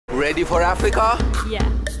Ready for Africa? Yeah,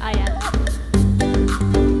 I am.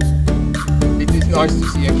 It is nice to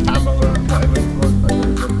see a camel or whatever it was. I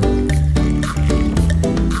don't remember.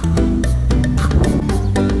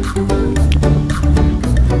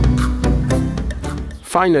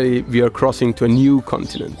 Finally, we are crossing to a new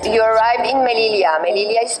continent. You arrive in Melilla.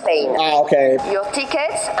 Melilla is Spain. Ah, okay. Your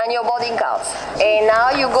tickets and your boarding cards. And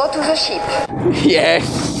now you go to the ship.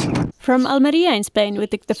 Yes! From Almeria in Spain, we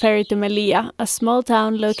took the ferry to Melilla, a small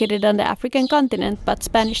town located on the African continent but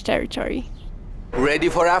Spanish territory. Ready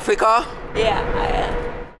for Africa? Yeah, I am.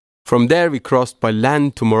 From there, we crossed by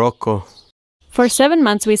land to Morocco. For 7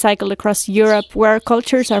 months, we cycled across Europe, where our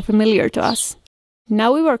cultures are familiar to us.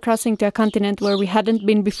 Now we were crossing to a continent where we hadn't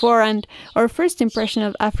been before, and our first impression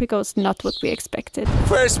of Africa was not what we expected.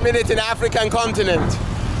 First minute in African continent.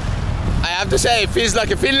 I have to say, it feels like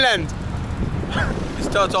a Finland.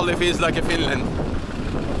 It totally feels like a Finland.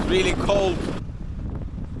 It's really cold.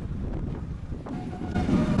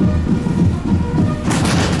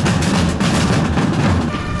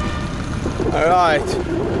 All right,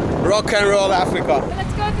 rock and roll Africa.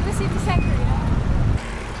 Let's go to the city center.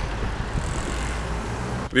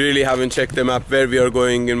 We really haven't checked the map where we are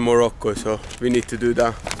going in Morocco, so we need to do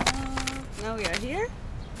that. Now we are here.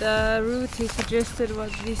 The route he suggested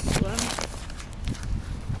was this one.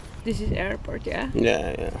 This is airport, yeah?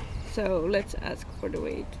 Yeah. So let's ask for the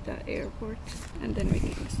way to the airport and then we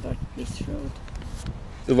can start this road.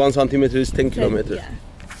 The 1 centimeter is 10 kilometers. Yeah.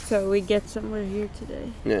 So we get somewhere here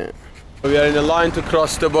today. Yeah. We are in a line to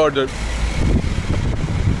cross the border.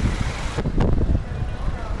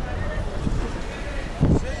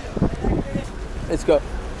 Let's go.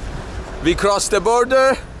 We crossed the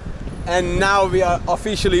border and now we are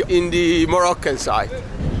officially in the Moroccan side.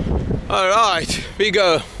 All right, we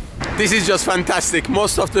go. This is just fantastic.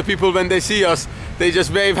 Most of the people, when they see us, they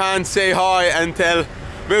just wave hands, say hi and tell,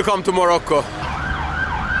 welcome to Morocco.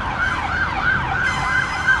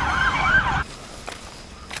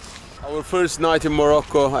 Our first night in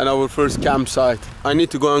Morocco and our first campsite. I need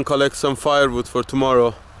to go and collect some firewood for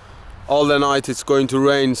tomorrow. All the night it's going to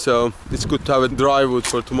rain, so it's good to have a dry wood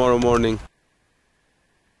for tomorrow morning.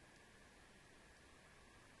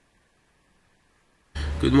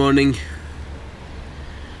 Good morning.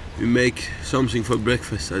 We make something for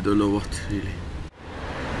breakfast. I don't know what really.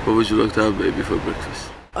 What would you like to have, baby, for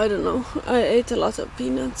breakfast? I don't know. I ate a lot of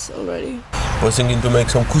peanuts already. I was thinking to make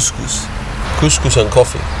some couscous. Couscous and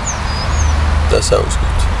coffee. That sounds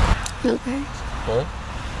good. Okay. Huh?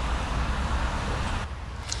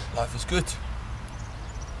 Life is good.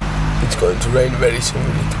 It's going to rain very soon.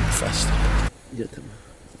 We need to be fast.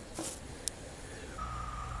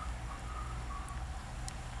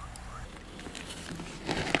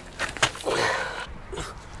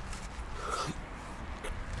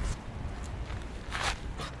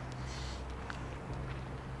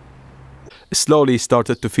 Slowly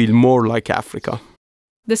started to feel more like Africa.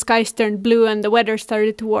 The skies turned blue and the weather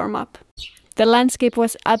started to warm up. The landscape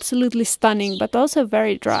was absolutely stunning, but also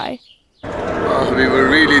very dry. Oh, we were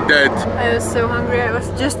really dead. I was so hungry, I was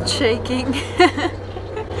just shaking.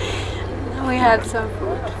 We had some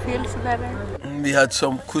food, feels better. We had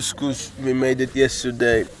some couscous, we made it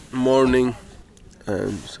yesterday morning,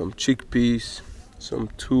 and some chickpeas, some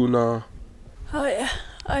tuna. Oh yeah,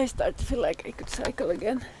 I start to feel like I could cycle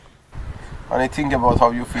again. And I think about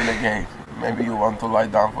how you feel again. Maybe you want to lie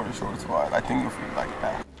down for a short while. I think you feel like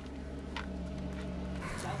that.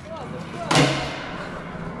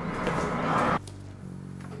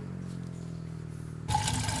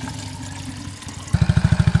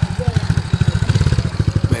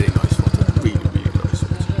 Very nice water, really, really nice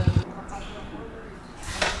water.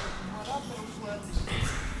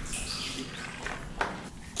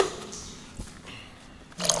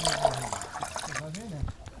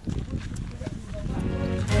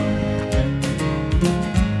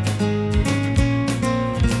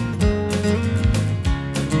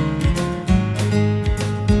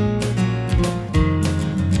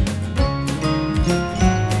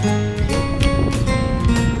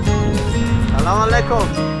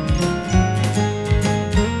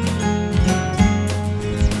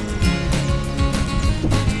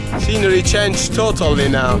 Scenery changed totally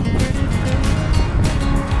now.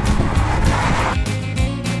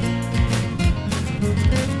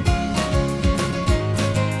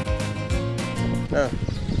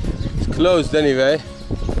 It's closed anyway.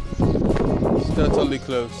 It's totally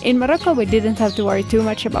closed. In Morocco we didn't have to worry too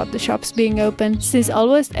much about the shops being open, since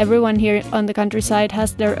almost everyone here on the countryside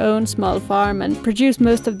has their own small farm and produce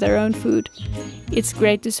most of their own food. It's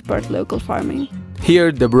great to support local farming.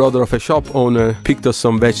 Here the brother of a shop owner picked us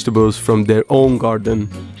some vegetables from their own garden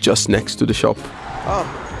just next to the shop. Oh,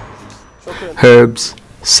 herbs,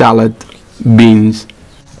 salad, beans.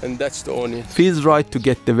 And that's the onion. Feels right to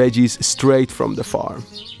get the veggies straight from the farm.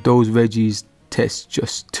 Those veggies taste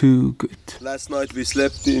just too good. Last night we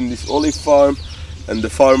slept in this olive farm and the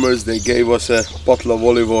farmers, they gave us a bottle of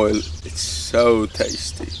olive oil. It's so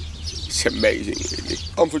tasty. It's amazing, really.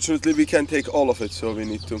 Unfortunately, we can't take all of it, so we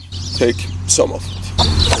need to take some of it.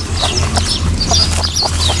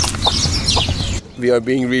 We are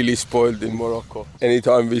being really spoiled in Morocco.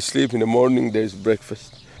 Anytime we sleep in the morning, there's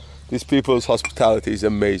breakfast. These people's hospitality is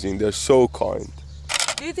amazing. They're so kind.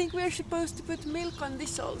 Do you think we're supposed to put milk on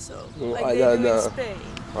this also? I don't know. Spain?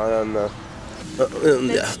 I don't know.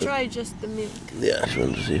 Let's try just the milk. Yeah, I just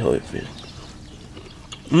want to see how it feels.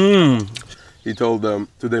 He told them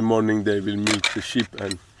today morning they will milk the sheep,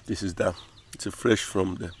 and this is them. It's a fresh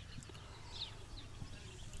from them.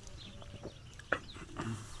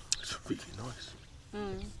 It's really nice.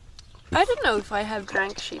 I don't know if I have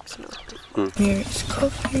drank sheep's milk. Here is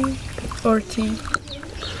coffee or tea.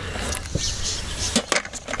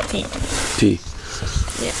 Tea. Tea.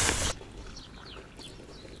 Yeah.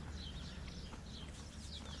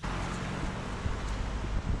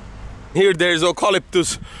 Here there's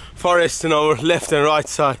eucalyptus forest on our left and right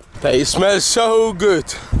side. They smell so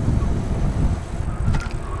good.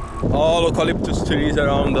 All eucalyptus trees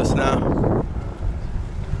around us now.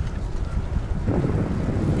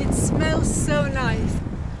 It smells so nice.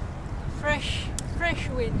 Fresh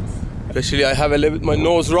winds. Especially I have a little bit my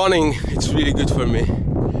nose running. It's really good for me.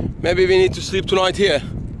 Maybe we need to sleep tonight here.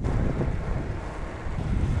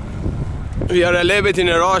 We are a little bit in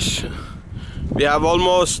a rush. We have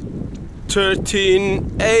almost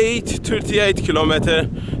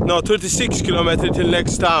 36 kilometers till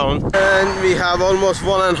next town. And we have almost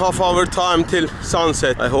 1.5 hour time till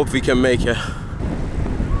sunset. I hope we can make it.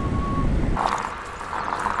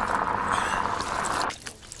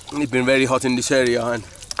 It's been very hot in this area and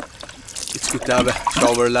it's good to have a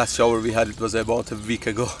shower. Last shower we had, it was about a week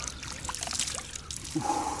ago.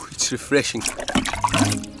 Ooh, it's refreshing.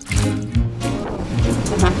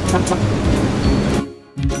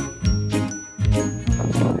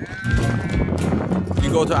 We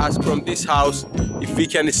go to ask from this house if we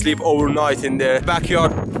can sleep overnight in their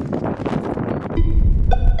backyard.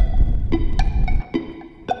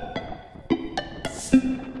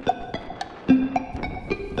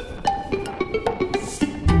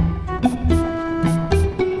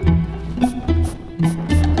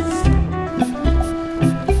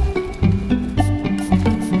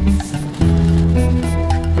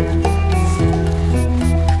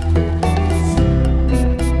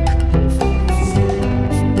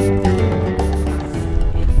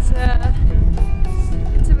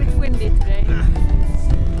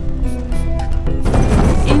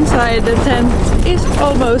 The tent is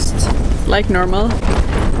almost like normal,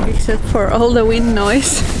 except for all the wind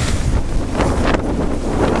noise.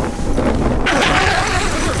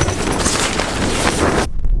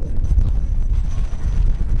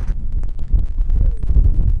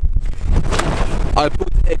 I put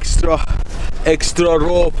extra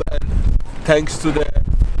rope, and thanks to this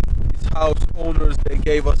house owners, they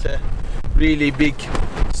gave us a really big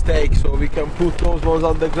stake, so we can put those ones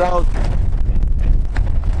on the ground.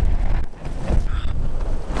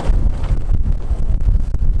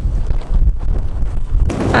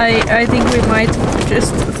 I think we might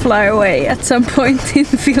just fly away at some point. It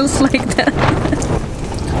feels like that.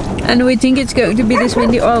 And we think it's going to be this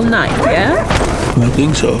windy all night, yeah? I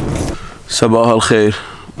think so. Sabah al khair.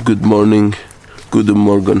 Good morning. Guten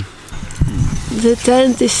Morgen. The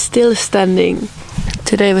tent is still standing.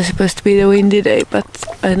 Today was supposed to be the windy day, but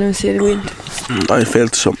I don't see any wind. I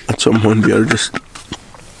felt at some point we are just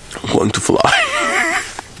going to fly.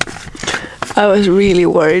 I was really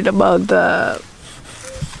worried about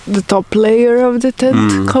the top layer of the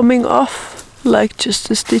tent coming off, like just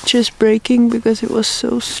the stitches breaking because it was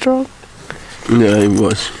so strong. Yeah, it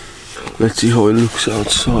was. Let's see how it looks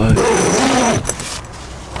outside.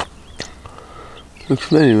 Looks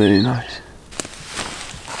very, very nice.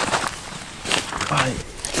 Bye.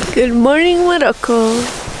 Good morning, Morocco.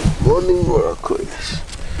 Morning, Morocco. Yes.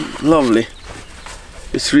 Lovely.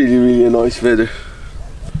 It's really, really nice weather.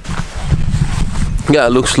 Yeah,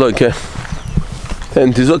 looks like a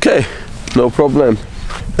tent is okay, no problem.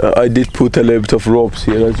 I did put a little bit of ropes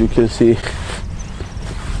here, as you can see.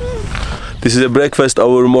 This is a breakfast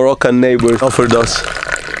our Moroccan neighbors offered us.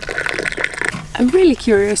 I'm really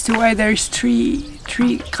curious to why there's three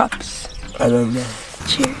cups. I don't know.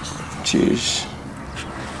 Cheers. Cheers.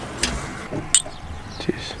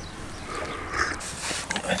 Cheers.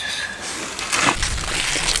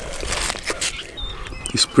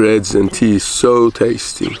 These breads and tea is so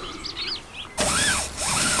tasty.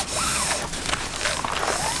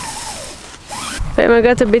 Peyman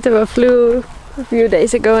got a bit of a flu a few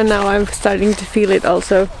days ago and now I'm starting to feel it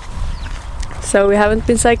also. So we haven't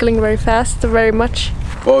been cycling very fast, very much.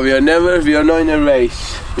 Well, we are not in a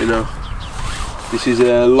race, you know. This is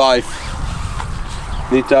a life.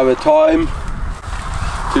 Need to have a time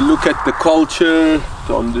to look at the culture,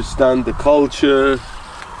 to understand the culture,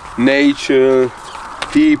 nature,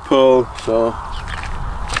 people. So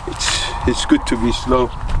it's good to be slow.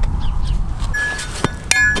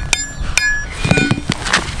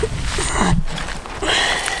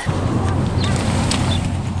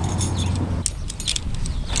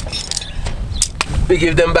 We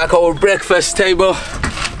give them back our breakfast table.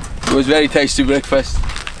 It was very tasty breakfast.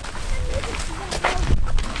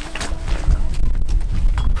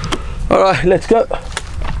 All right, let's go.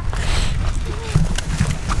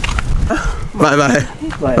 Bye bye.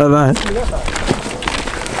 Bye bye.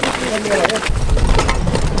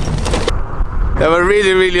 They were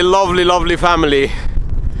really lovely family.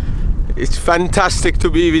 It's fantastic to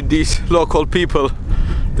be with these local people.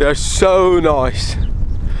 They are so nice.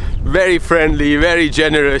 Very friendly, very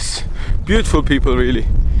generous, beautiful people really.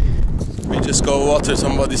 We just got water,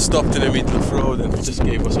 somebody stopped in the middle of the road and just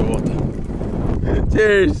gave us a water.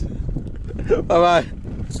 Cheers! Bye bye!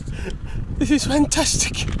 This is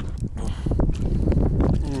fantastic!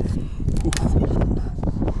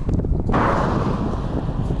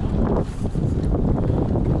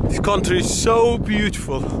 This country is so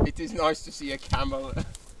beautiful. It is nice to see a camel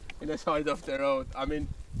in the side of the road. I mean,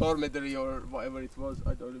 dormitory or whatever it was,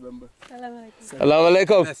 I don't remember. Salam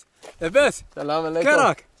alaikum. The best. Salam alaikum.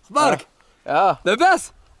 Karak. Bark. Ja. The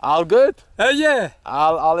best. All good? Yeah.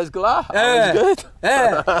 Alles klar? Alles good?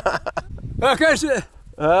 Kanske.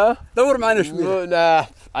 Dor معنا شوية. Nah,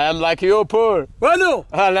 I am like you poor. وانو.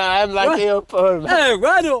 I am like you poor.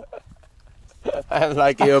 وانو. I am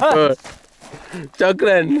like you poor.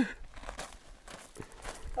 شكرا.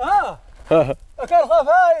 كان خاف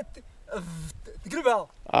تقربها.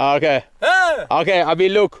 Okay. Okay, I'll be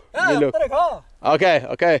look.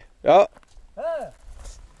 Okay. Ja.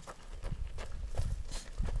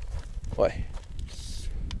 Oj.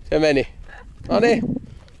 Se meni. Noni.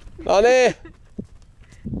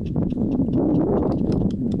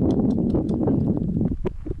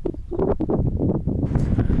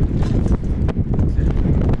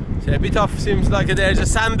 So a bit of seems like there's a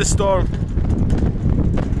sandstorm.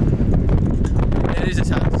 There is a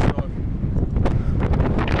sandstorm.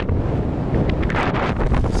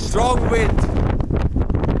 Strong wind.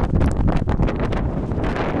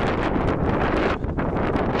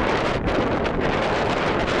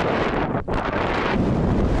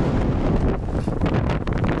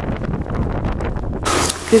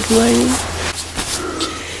 Good morning.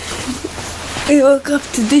 We woke up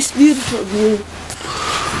to this beautiful view.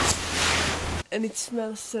 And it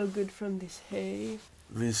smells so good from this hay.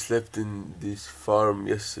 We slept in this farm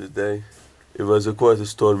yesterday. It was quite a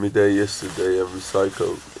stormy day yesterday and we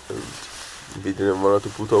cycled and we didn't want to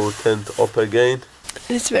put our tent up again.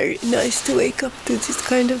 It's very nice to wake up to this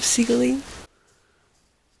kind of ceiling.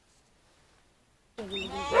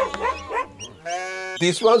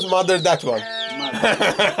 This one's mother, that one.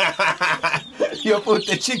 You put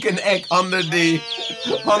the chicken egg under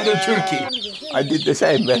turkey. I did the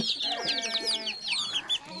same, man.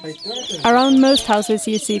 Around most houses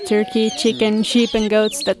you see turkey, chicken, sheep and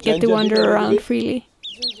goats that get to wander around freely.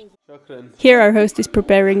 Here our host is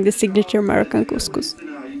preparing the signature Moroccan couscous.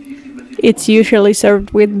 It's usually served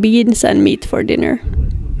with beans and meat for dinner.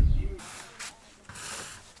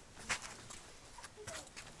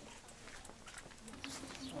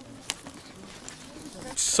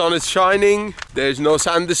 Sun is shining, there's no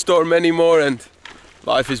sandstorm anymore and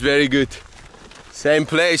life is very good. Same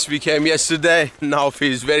place we came yesterday, now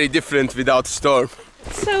feels very different without storm.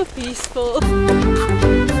 So peaceful.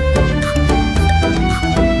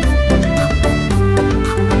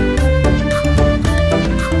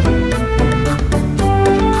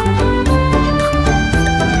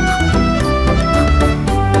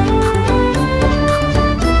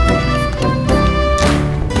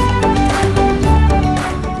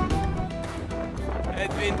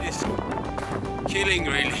 Headwind is killing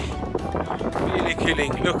really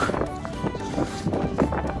killing, look.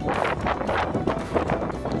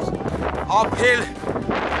 Uphill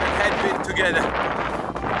and headwind together.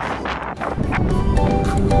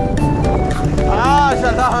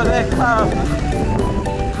 Salam alaikum.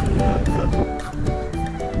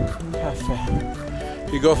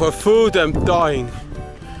 We go for food, I'm dying.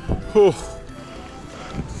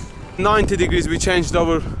 90 degrees, we changed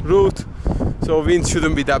our route, so wind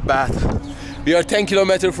shouldn't be that bad. We are 10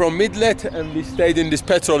 kilometers from Midelt and we stayed in this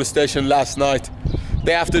petrol station last night.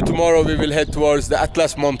 Day after tomorrow we will head towards the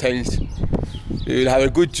Atlas Mountains. We will have a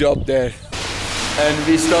good job there. And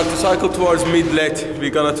we start to cycle towards Midelt. We're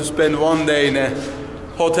gonna to spend one day in a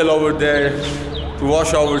hotel over there to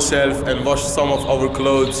wash ourselves and wash some of our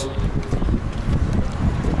clothes.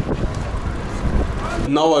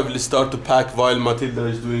 Now I will start to pack while Matilda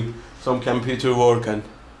is doing some computer work and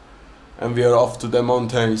we are off to the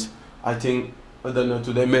mountains. I think, I don't know,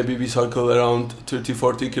 today maybe we cycle around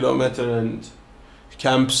 30-40 kilometers and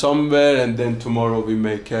camp somewhere, and then tomorrow we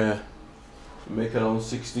make around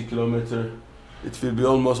 60 kilometers. It will be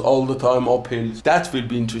almost all the time uphill. That will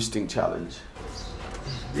be interesting challenge.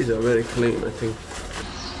 These are very clean, I think.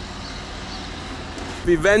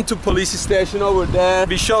 We went to police station over there.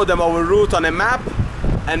 We showed them our route on a map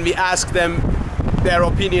and we asked them their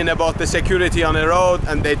opinion about the security on the road,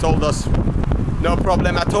 and they told us no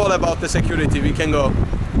problem at all about the security, we can go.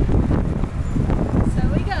 So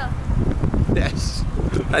we go. Yes,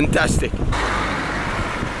 fantastic.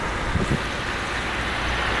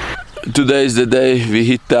 Today is the day we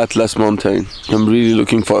hit the Atlas Mountain. I'm really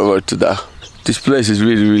looking forward to that. This place is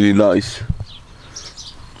really, really nice.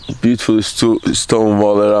 Beautiful stone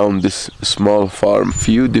wall around this small farm.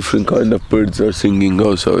 Few different kind of birds are singing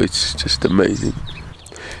also, it's just amazing.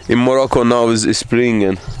 In Morocco now is spring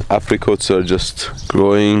and apricots are just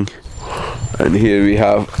growing. And here we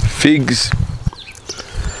have figs.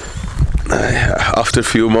 After a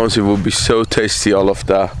few months it will be so tasty, all of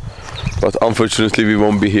that. But unfortunately we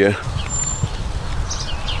won't be here.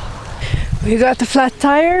 We got the flat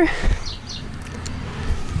tire,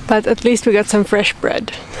 but at least we got some fresh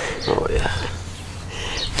bread. Oh yeah.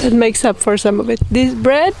 That makes up for some of it. This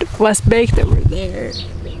bread was baked over there.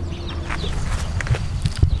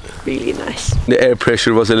 Really nice. The air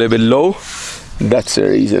pressure was a little bit low. That's the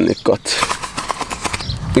reason it got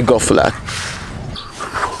flat.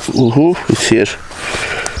 It's here.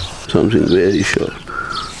 Something very sharp.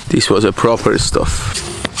 This was a proper stuff.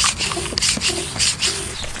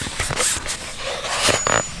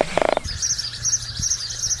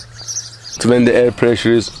 When the air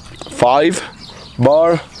pressure is 5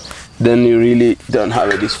 bar, then you really don't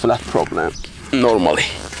have this flat problem normally.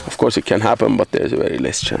 Of course it can happen, but there's a very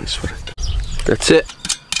less chance for it. That's it.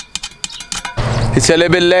 It's a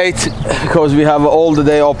little bit late because we have all the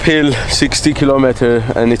day uphill, 60 kilometers,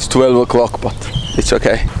 and it's 12 o'clock, but it's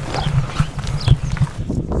okay.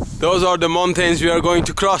 Those are the mountains we are going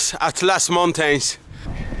to cross, Atlas Mountains.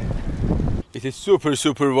 It is super,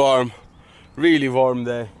 super warm, really warm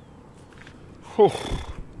day. Whew.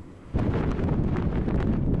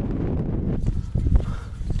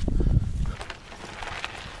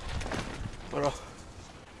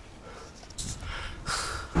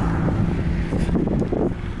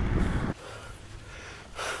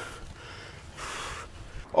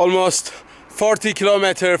 Almost 40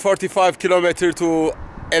 kilometers, 45 kilometers to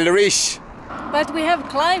El Rish. But we have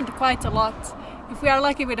climbed quite a lot. If we are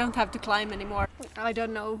lucky, we don't have to climb anymore. I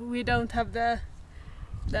don't know, we don't have the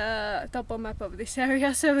topo map of this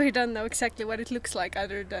area, so we don't know exactly what it looks like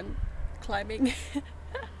other than climbing.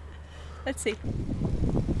 Let's see.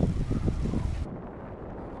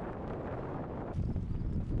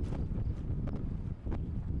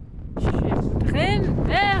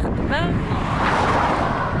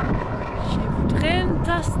 une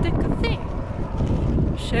tasse de café.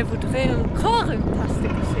 Je voudrais encore une tasse de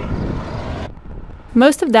café.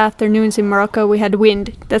 Most of the afternoons in Morocco we had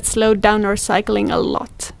wind that slowed down our cycling a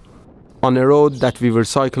lot. On a road that we were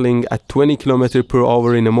cycling at 20 km per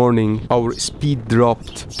hour in the morning, our speed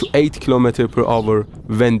dropped to 8 km per hour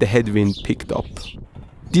when the headwind picked up.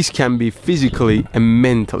 This can be physically and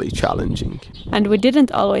mentally challenging. And we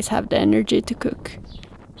didn't always have the energy to cook.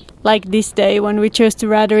 Like this day when we chose to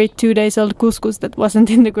rather eat 2 days old couscous that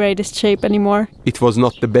wasn't in the greatest shape anymore. It was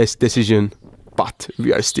not the best decision, but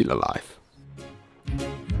we are still alive.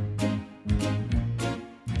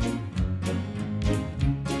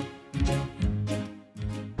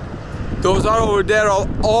 Those are over there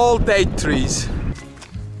all date trees.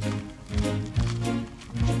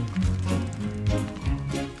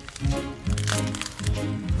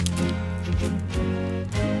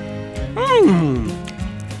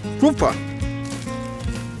 Super.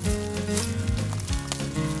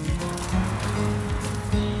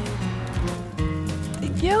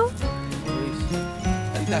 Thank you.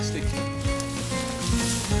 Fantastic.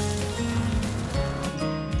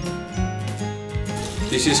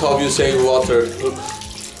 This is how you save water. Look.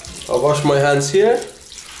 I wash my hands here.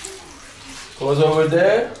 Goes over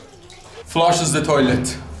there. Flushes the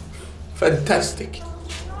toilet. Fantastic.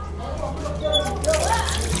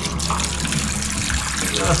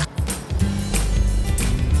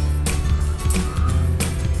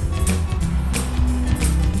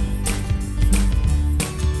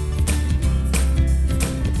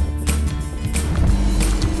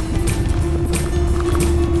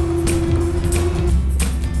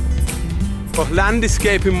 But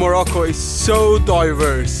landscape in Morocco is so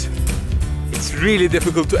diverse. It's really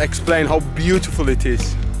difficult to explain how beautiful it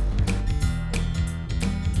is.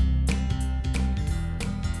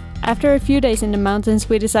 After a few days in the mountains,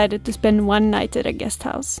 we decided to spend one night at a guest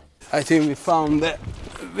house. I think we found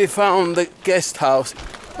the guest house.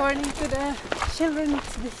 According to the children,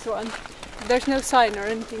 it's this one. There's no sign or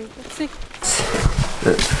anything. Let's see.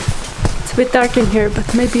 It's a bit dark in here,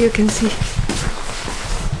 but maybe you can see.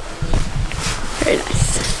 Very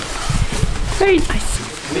nice. Very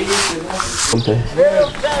nice. Okay.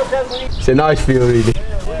 It's a nice view, really.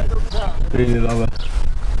 Really love it.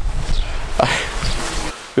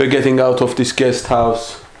 We're getting out of this guest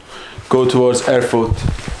house, go towards airport.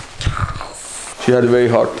 She had a very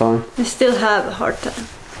hard time. I still have a hard time.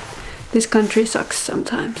 This country sucks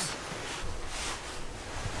sometimes.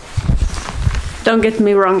 Don't get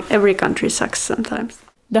me wrong, every country sucks sometimes.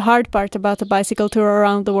 The hard part about the bicycle tour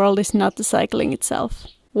around the world is not the cycling itself.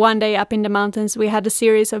 One day up in the mountains we had a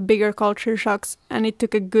series of bigger culture shocks, and it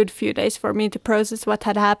took a good few days for me to process what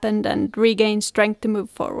had happened and regain strength to move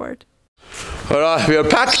forward. Alright, we are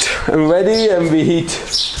packed and ready, and we hit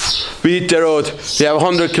the road. We have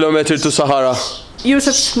 100 kilometers to Sahara.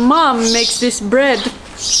 Yusuf's mom makes this bread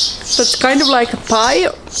that's kind of like a pie.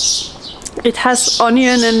 It has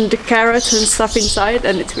onion and carrots and stuff inside,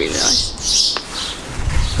 and it's really nice.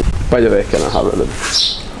 By the way, can I have a little?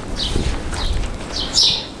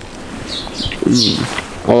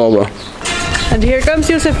 All over. And here comes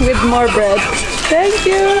Yusuf with more bread. Thank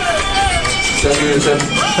you! Thank you, Yusuf.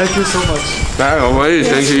 Thank you so much.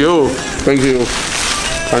 Thank you. Thank you.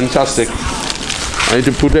 Fantastic. I need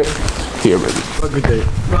to put it here, maybe. Have a good day.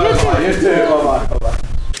 Bye-bye. You too. Bye-bye. Bye-bye.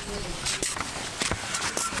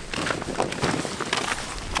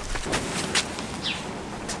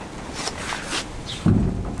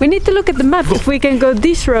 We need to look at the map if we can go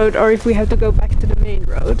this road or if we have to go back to the main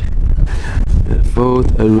road. Fort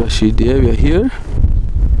al-Rashidiyya, we are here.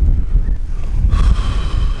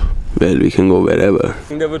 Well, we can go wherever.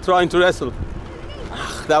 They were trying to wrestle.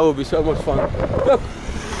 That would be so much fun. Look!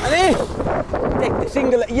 Ali! Take the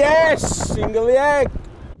single leg. Yes! Single leg!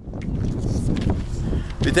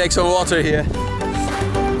 We take some water here.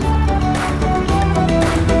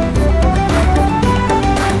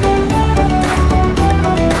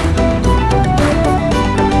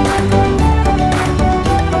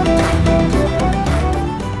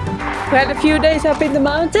 We had a few days up in the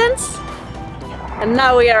mountains, and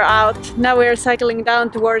now we are out. Now we are cycling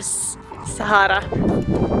down towards Sahara.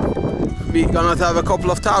 We're gonna have a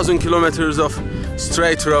couple of 1,000 kilometers of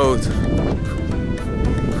straight road.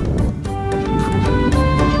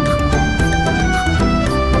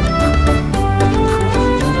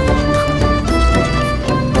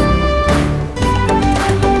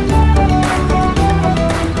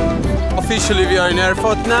 Officially we are in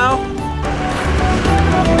airport now.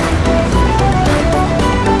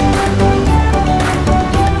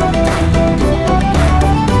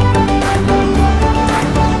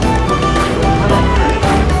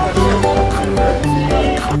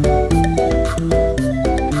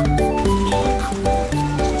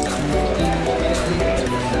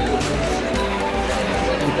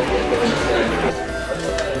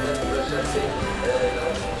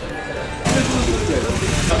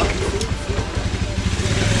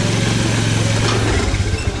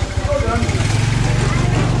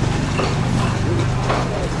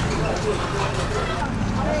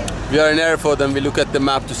 We are in airport and we look at the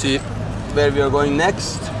map to see where we are going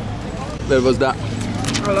next. Where was that?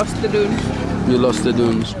 I lost the dunes. You lost the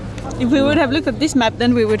dunes. If we would have looked at this map,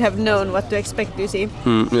 then we would have known what to expect to see.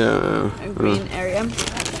 Yeah. A green area.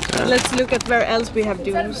 Let's look at where else we have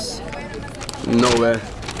dunes. Nowhere,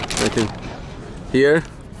 I think. Here?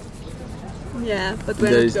 Yeah, but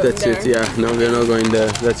we're not going that's there. it, yeah. No, we're not going there.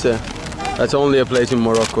 That's only a place in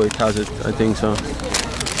Morocco, it has it, I think so.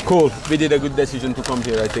 Cool, we did a good decision to come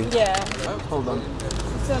here, I think. Yeah. Hold on.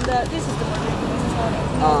 So this is the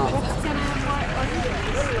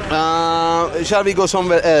one. Shall we go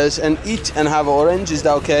somewhere else and eat and have orange? Is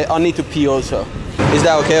that okay? I need to pee also. Is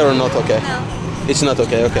that okay or not okay? No. It's not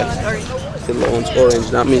okay, okay. Matilda wants orange,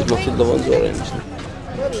 that means Matilda wants orange.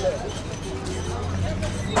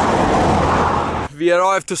 We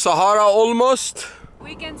arrived to Sahara almost.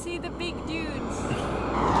 We can see the big dunes.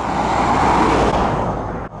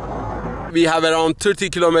 We have around 30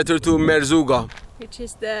 kilometers to Merzouga. Which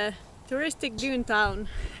is the touristic dune town.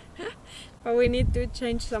 But we need to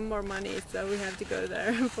change some more money, so we have to go there,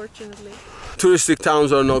 unfortunately. Touristic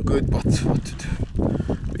towns are not good, but what to do?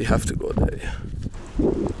 We have to go there, yeah.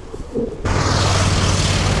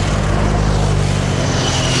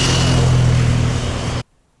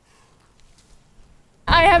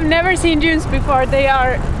 never seen dunes before. They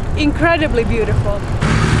are incredibly beautiful.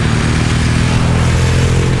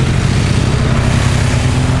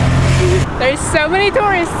 There's so many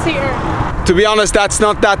tourists here. To be honest, that's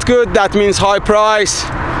not that good. That means high price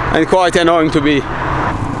and quite annoying to be.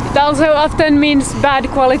 It also often means bad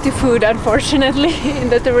quality food, unfortunately, in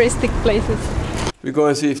the touristic places. We go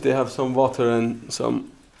and see if they have some water and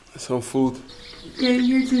some food. Came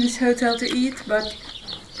here to this hotel to eat, but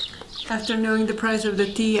after knowing the price of the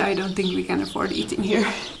tea, I don't think we can afford eating here.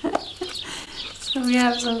 So we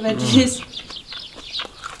have some veggies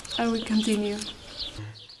and we continue.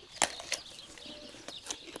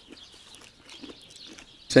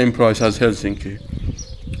 Same price as Helsinki.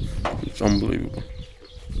 It's unbelievable.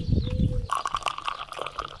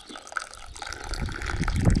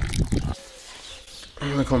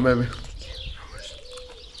 Welcome, baby.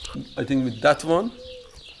 I think with that one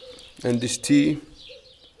and this tea,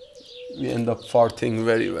 we end up farting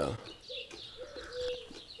very well.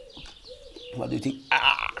 What do you think?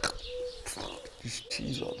 Ah, this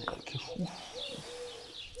cheese on like.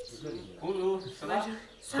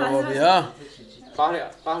 Ça va bien?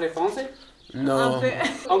 Parlez français? No.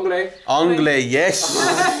 Anglais? Anglais, yes.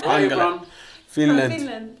 Where are you from?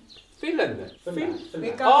 Finland. Finland?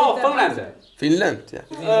 Oh, Finland. Finland, yeah.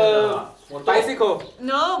 Bicycle?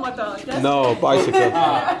 No, motor. No, bicycle.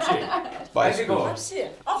 Bicycle.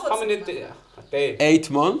 How many days? 8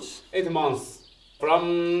 months. 8 months.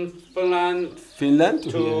 From Finland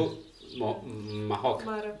to Morocco.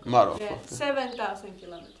 Morocco. Yeah, 7,000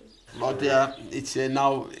 kilometers. But yeah, it's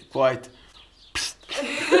now quite.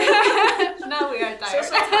 Now we are tired.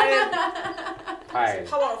 Tired.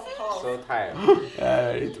 So tired.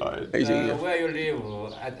 Very tired. Where you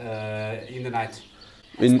live at in the night?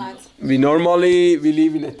 We normally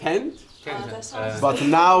live in a tent, but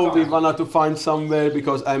now we wanted to find somewhere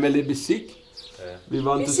because I'm a little bit sick. We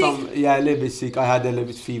want to a little bit sick. I had a little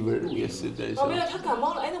bit fever yesterday. So. Yeah.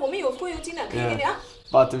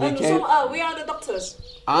 But we can. We are the doctors.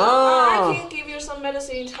 Ah. I can give you some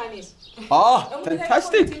medicine in Chinese. Ah,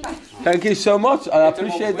 fantastic! Thank you so much. I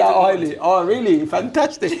appreciate that highly. Oh, really?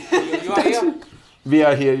 Fantastic. You are here? We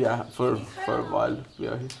are here, yeah, for a while. We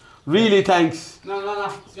are here. Really, thanks. No.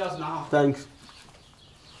 Just now. Thanks.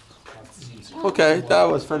 Okay, that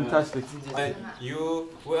was fantastic. When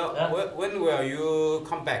will you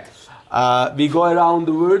come back? We go around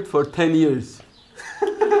the world for 10 years.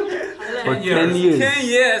 For 10 years. 10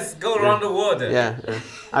 years, go around the world. Yeah.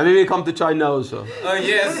 And we will come to China also.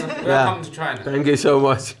 Yes, welcome to China. Thank you so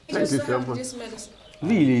much. Thank you so much. This medicine.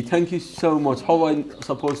 Really, thank you so much. How am I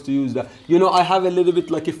supposed to use that? You know, I have a little bit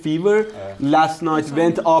like a fever. Last night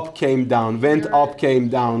went up, came down, went up, came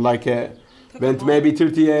down, like a went maybe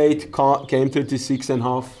 38, came 36 and a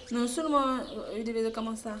half. Non seulement utiliser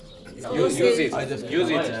comment ça. Use it. Use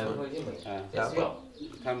it.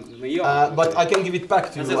 But I can give it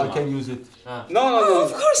back to you. I can use it. No.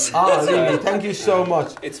 Of course. Really? Thank you so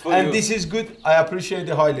much. It's for and you. this is good. I appreciate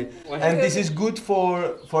it highly. And this is good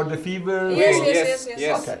for the fever. Yes.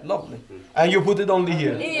 Okay, lovely. And you put it only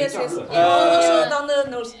here. Yes. Also down the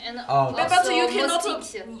nose. But you cannot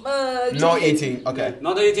No eating. Okay.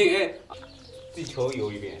 Not eating. 地球有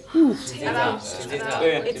一边。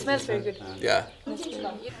 It smells very good. Yeah.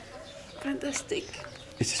 Fantastic.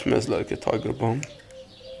 It smells like a tiger bomb.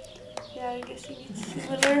 Yeah, I'm guessing it's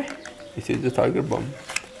similar. It is a tiger bomb.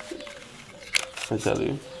 I tell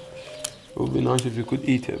you. It would be nice if we could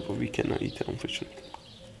eat it, but we cannot eat it, unfortunately.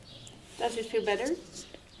 Does it feel better?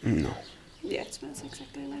 No. Yeah, it smells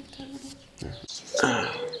exactly like tiger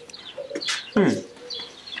bomb.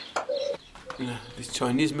 Yeah, this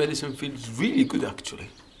Chinese medicine feels really good, actually.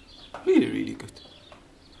 Really good.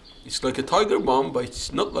 It's like a tiger bomb, but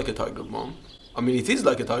it's not like a tiger bomb. I mean, it is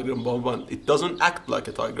like a tiger bomb, but it doesn't act like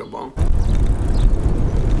a tiger bomb.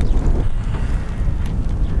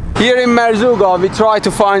 Here in Merzouga, we try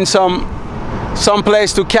to find some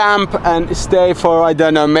place to camp and stay for, I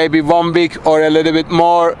don't know, maybe 1 week or a little bit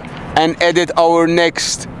more and edit our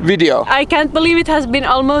next video. I can't believe it has been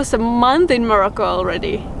almost a month in Morocco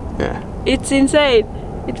already. Yeah. It's insane.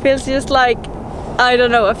 It feels just like, I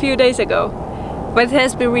don't know, a few days ago. But it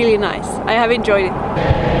has been really nice. I have enjoyed it.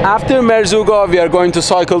 After Merzouga, we are going to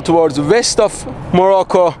cycle towards the west of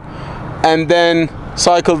Morocco and then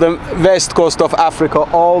cycle the west coast of Africa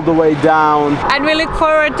all the way down. And we look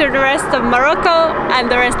forward to the rest of Morocco and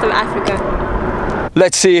the rest of Africa.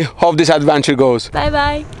 Let's see how this adventure goes. Bye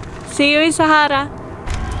bye. See you in Sahara.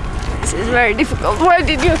 This is very difficult. Why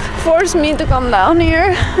did you force me to come down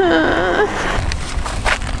here?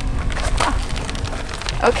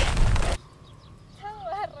 Okay.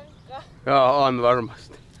 Joo, on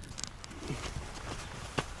varmasti.